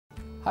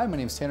Hi, my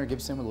name is Tanner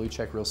Gibson with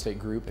Luczak Real Estate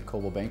Group at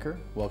Coldwell Banker,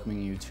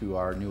 welcoming you to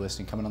our new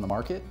listing coming on the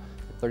market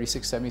at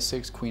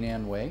 3676 Queen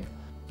Anne Way.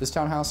 This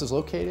townhouse is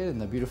located in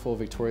the beautiful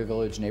Victoria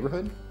Village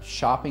neighborhood.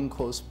 Shopping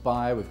close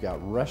by, we've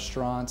got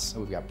restaurants,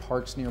 we've got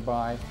parks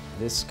nearby.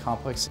 This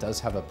complex does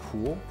have a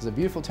pool. It's a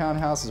beautiful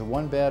townhouse. It's a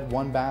 1-bed,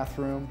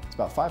 1-bathroom. It's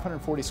about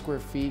 540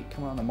 square feet,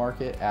 coming on the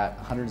market at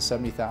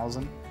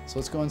 $170,000. So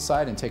let's go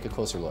inside and take a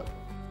closer look.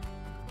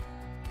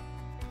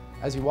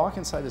 As you walk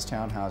inside this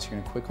townhouse, you're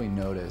going to quickly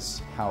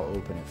notice how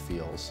open it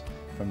feels.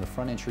 From the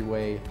front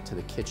entryway to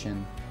the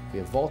kitchen, we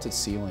have vaulted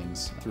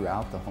ceilings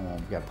throughout the home.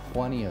 We've got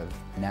plenty of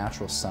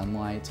natural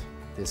sunlight.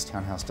 This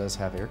townhouse does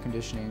have air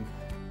conditioning.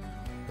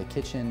 The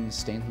kitchen,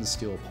 stainless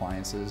steel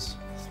appliances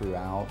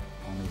throughout,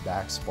 only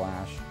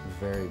backsplash.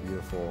 Very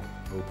beautiful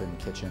open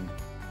kitchen.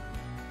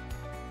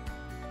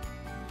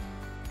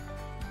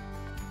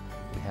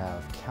 We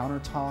have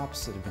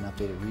countertops that have been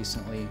updated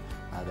recently.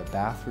 The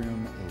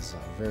bathroom is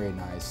very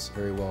nice,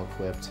 very well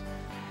equipped.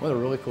 One of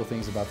the really cool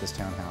things about this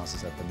townhouse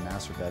is that the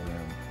master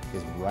bedroom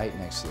is right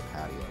next to the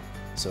patio.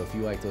 So if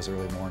you like those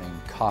early morning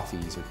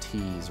coffees or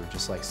teas or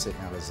just like sitting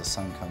out as the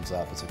sun comes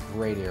up, it's a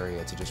great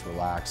area to just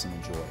relax and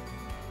enjoy.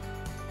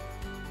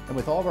 And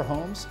with all of our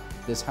homes,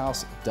 this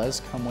house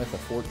does come with a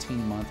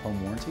 14-month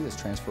home warranty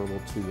that's transferable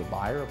to the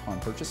buyer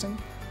upon purchasing.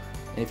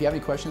 And if you have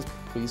any questions,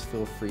 please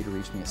feel free to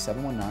reach me at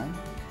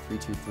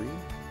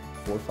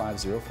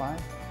 719-323-4505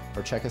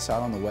 or check us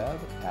out on the web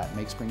at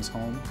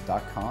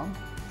makespringshome.com.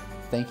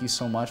 Thank you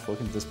so much for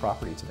looking at this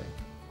property today.